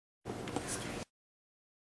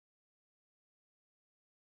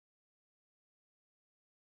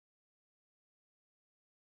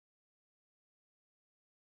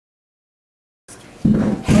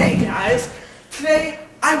Hey guys, today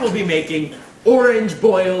I will be making orange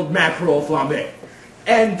boiled mackerel flambe.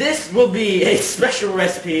 And this will be a special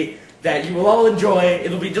recipe that you will all enjoy.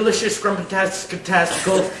 It'll be delicious,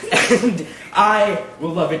 scrumptastical, and I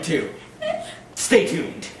will love it too. Stay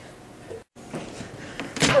tuned.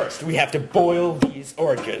 First, we have to boil these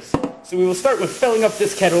oranges. So we will start with filling up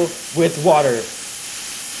this kettle with water.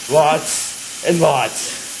 Lots and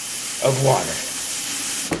lots of water.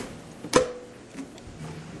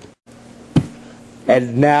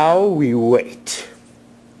 And now we wait.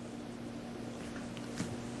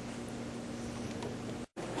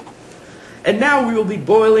 And now we will be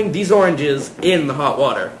boiling these oranges in the hot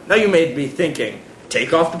water. Now you may be thinking,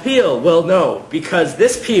 take off the peel. Well, no, because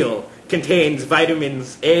this peel contains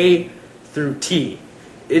vitamins A through T.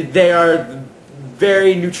 They are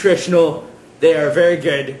very nutritional, they are very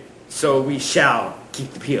good, so we shall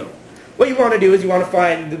keep the peel. What you want to do is you want to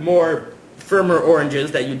find the more firmer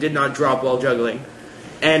oranges that you did not drop while juggling,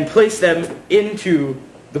 and place them into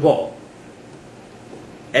the bowl.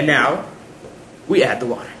 And now, we add the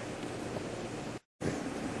water.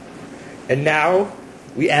 And now,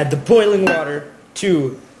 we add the boiling water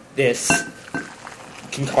to this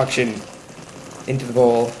concoction into the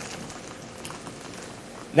bowl.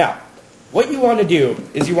 Now, what you want to do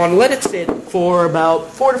is you want to let it sit for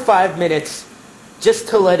about 4 to 5 minutes just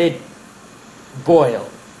to let it boil.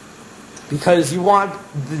 Because you want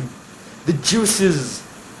the juices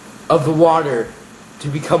of the water to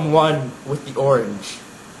become one with the orange.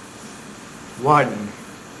 One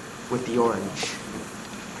with the orange.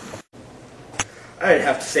 I'd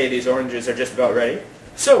have to say these oranges are just about ready.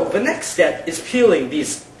 So the next step is peeling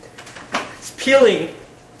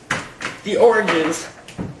the oranges.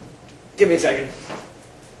 Give me a second.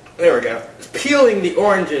 There we go. Peeling the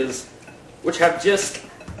oranges which have just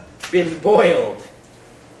been boiled.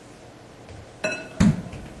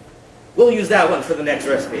 We'll use that one for the next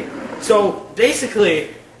recipe. So basically,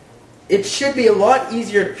 it should be a lot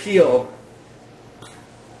easier to peel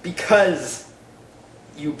because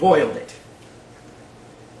you boiled it.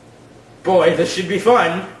 Boy, this should be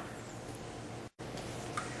fun.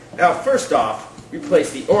 Now, first off, we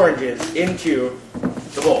place the oranges into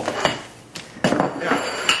the bowl. Now,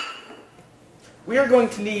 we are going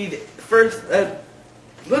to need first a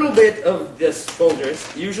little bit of this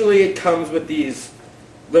Folgers. Usually it comes with these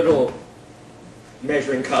little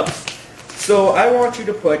measuring cups. So I want you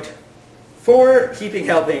to put 4 heaping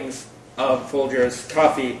helpings of Folgers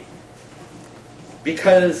coffee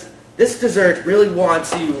because this dessert really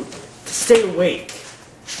wants you to stay awake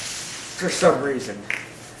for some reason.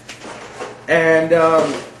 And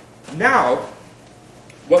now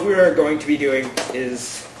what we are going to be doing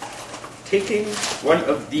is taking one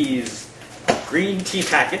of these green tea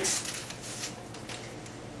packets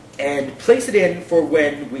and place it in for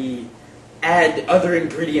when we add other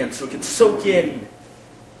ingredients so we can soak in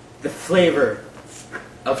the flavor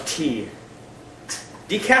of tea.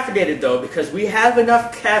 Decaffeinated though, because we have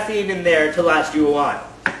enough caffeine in there to last you a while.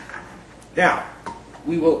 Now,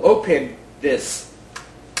 we will open this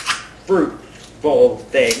fruit bowl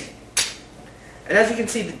thing, and as you can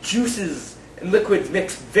see, the juices and liquids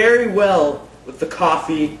mix very well with the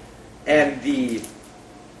coffee and the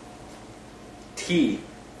tea.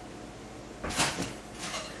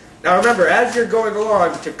 Now remember, as you're going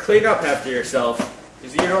along, to clean up after yourself,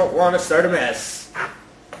 because you don't want to start a mess.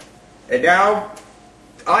 And now,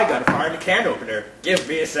 I gotta find a can opener. Give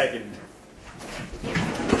me a second.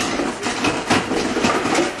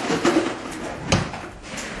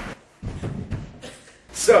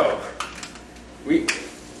 So,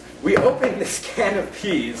 we open this can of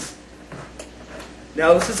peas.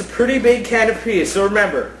 Now this is a pretty big can of peas, so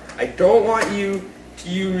remember, I don't want you to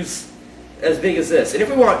use as big as this. And if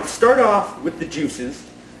we want, start off with the juices,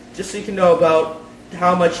 just so you can know about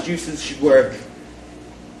how much juices should work.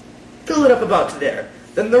 Fill it up about to there.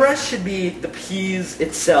 Then the rest should be the peas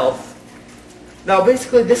itself. Now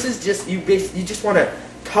basically this is just, you just want to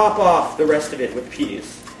top off the rest of it with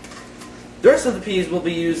peas. The rest of the peas will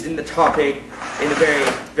be used in the topping in a very,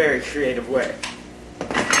 very creative way.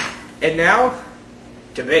 And now,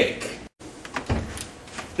 to bake.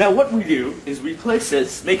 Now what we do is we place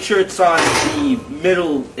this, make sure it's on the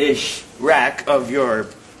middle-ish rack of your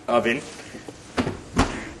oven.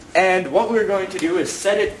 And what we're going to do is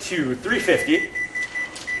set it to 350.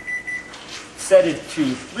 Set it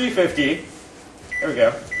to 350. There we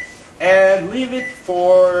go. And leave it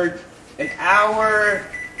for an hour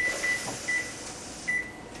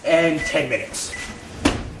and 10 minutes.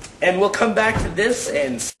 And we'll come back to this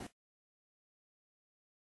and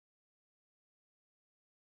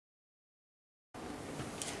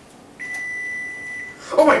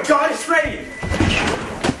Oh my god, it's ready!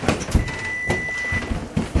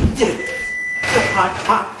 Hot,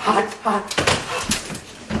 hot, hot, hot.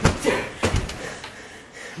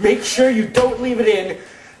 Make sure you don't leave it in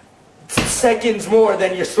seconds more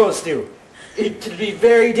than you're supposed to. It can be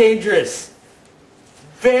very dangerous.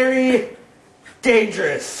 Very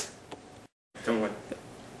dangerous. Someone.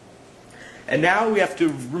 And now we have to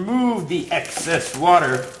remove the excess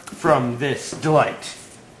water from this delight.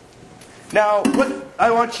 Now, what I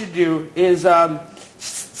want you to do is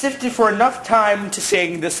sift it for enough time to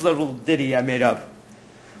sing this little ditty I made up.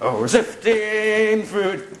 Oh, we're sifting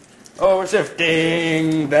fruit. Oh, we're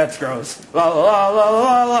sifting. That's gross. La la la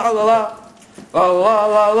la la la la. La la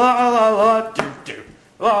la la la la do do.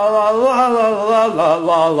 La la la la la la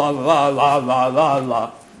la la la la la la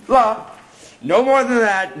la la. No more than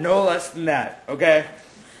that, no less than that, okay?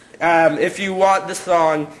 If you want the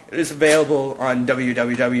song, it is available on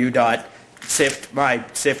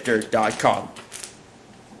www.siftmysifter.com.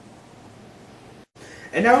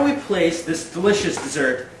 And now we place this delicious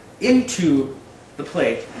dessert into the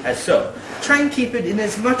plate as so. Try and keep it in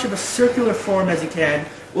as much of a circular form as you can.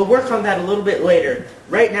 We'll work on that a little bit later.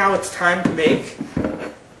 Right now it's time to make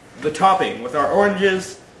the topping with our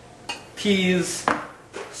oranges, peas,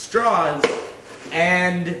 straws,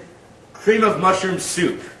 and cream of mushroom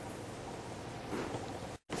soup.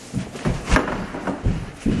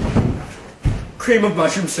 Cream of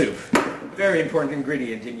mushroom soup. Very important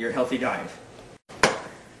ingredient in your healthy diet.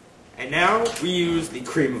 And now we use the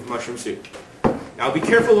cream of mushroom soup. Now be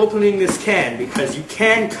careful opening this can because you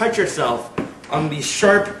can cut yourself on these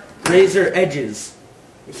sharp razor edges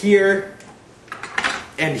here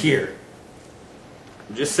and here.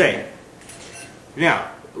 I'm just saying.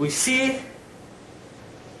 Now, we see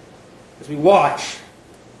as we watch,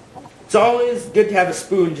 it's always good to have a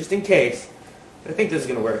spoon just in case. I think this is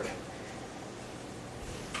going to work.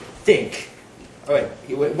 Think. Oh wait,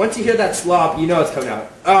 once you hear that slop, you know it's coming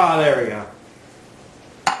out. Ah, there we go.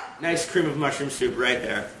 Nice cream of mushroom soup right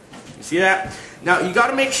there. You see that? Now you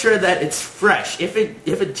got to make sure that it's fresh. If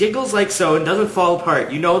it jiggles like so and doesn't fall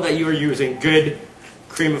apart, you know that you are using good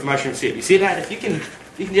cream of mushroom soup. You see that? If you can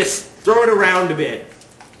just throw it around a bit.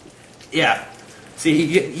 Yeah.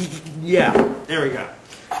 See, yeah, there we go.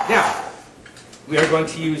 Now, we are going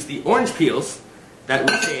to use the orange peels that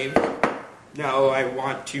we saved. Now I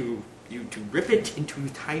want you to rip it into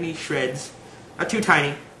tiny shreds. Not too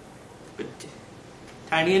tiny, but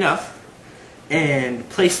tiny enough. And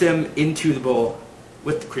place them into the bowl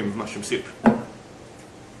with the cream of mushroom soup.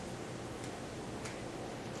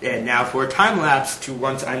 And now for a time lapse to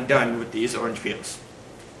once I'm done with these orange peels.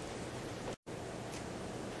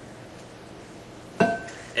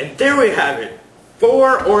 And there we have it.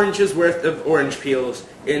 4 oranges worth of orange peels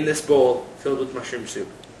in this bowl filled with mushroom soup.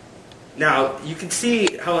 Now, you can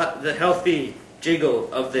see how the healthy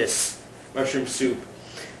jiggle of this mushroom soup.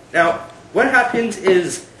 Now, what happens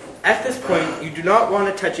is, at this point, you do not want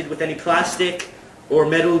to touch it with any plastic or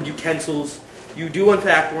metal utensils. You do, in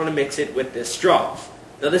fact, want to mix it with this straw.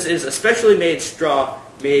 Now, this is a specially made straw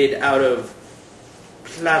made out of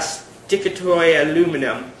plasticatoy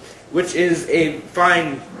aluminum, which is a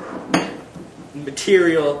fine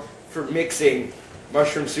material for mixing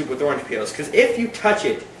mushroom soup with orange peels. Because if you touch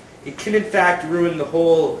it, it can in fact ruin the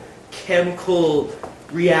whole chemical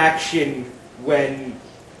reaction when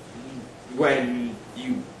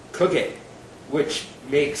you cook it, which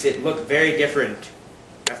makes it look very different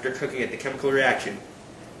after cooking it, the chemical reaction.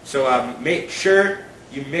 So make sure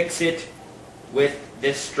you mix it with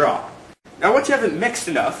this straw. Now once you have it mixed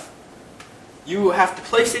enough, you have to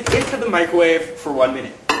place it into the microwave for 1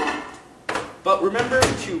 minute. But remember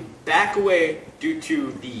to back away due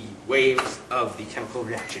to the waves of the chemical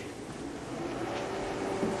reaction.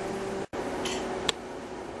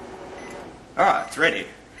 Ah, it's ready.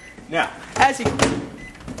 Now, as you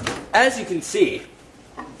can see,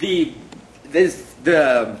 the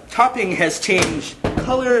topping has changed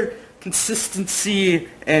color, consistency,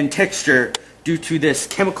 and texture due to this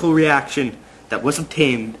chemical reaction that was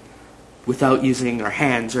obtained without using our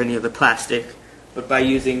hands or any other plastic, but by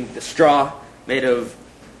using the straw made of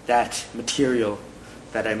that material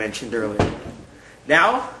that I mentioned earlier.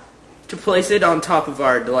 Now, to place it on top of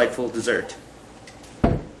our delightful dessert.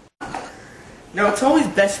 Now, it's always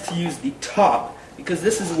best to use the top, because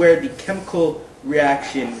this is where the chemical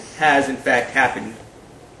reaction has in fact happened.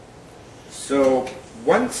 So,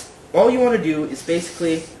 all you want to do is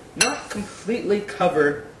basically not completely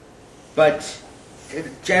cover, but a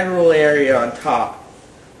general area on top.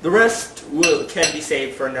 The rest can be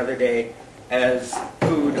saved for another day as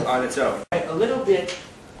food on its own. A little bit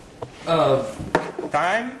of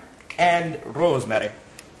thyme and rosemary.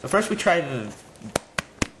 So first we try the...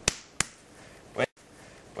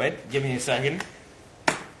 Wait, give me a second.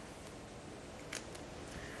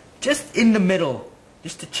 Just in the middle,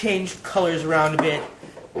 just to change colors around a bit.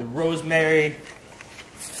 The rosemary,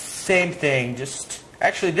 same thing, just...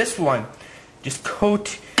 Actually, this one, just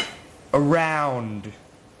coat around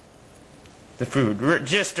the food.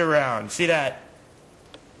 Just around. See that?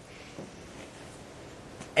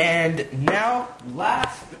 And now,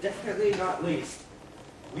 last but definitely not least,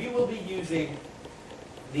 we will be using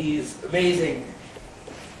these amazing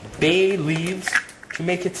bay leaves to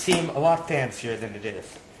make it seem a lot fancier than it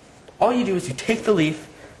is. All you do is you take the leaf,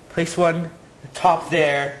 place one at the top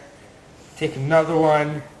there, take another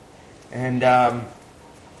one, and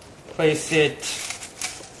place it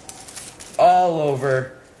all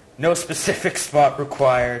over. No specific spot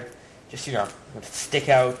required. Just, you know, let it stick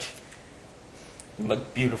out.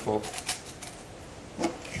 Look beautiful.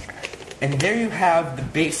 And there you have the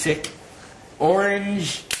basic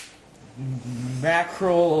orange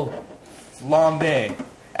mackerel flambe.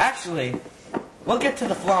 Actually, we'll get to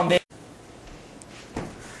the flambe.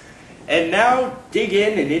 And now dig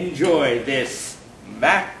in and enjoy this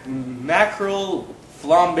mackerel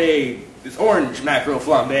flambe, this orange mackerel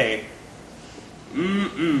flambe.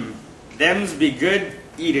 Them's be good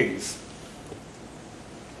eatings.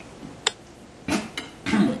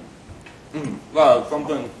 Wow,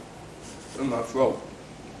 something in my throat.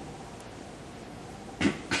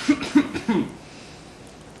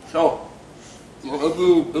 So,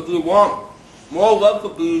 if you want more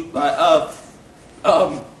recipes by us,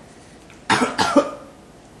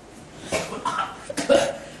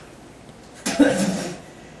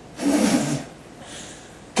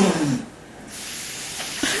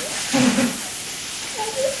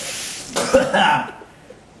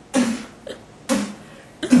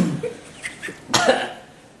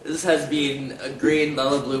 this has been a Green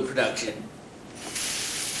Mellow Blue production.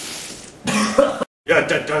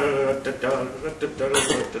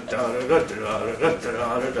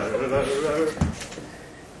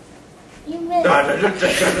 You missed.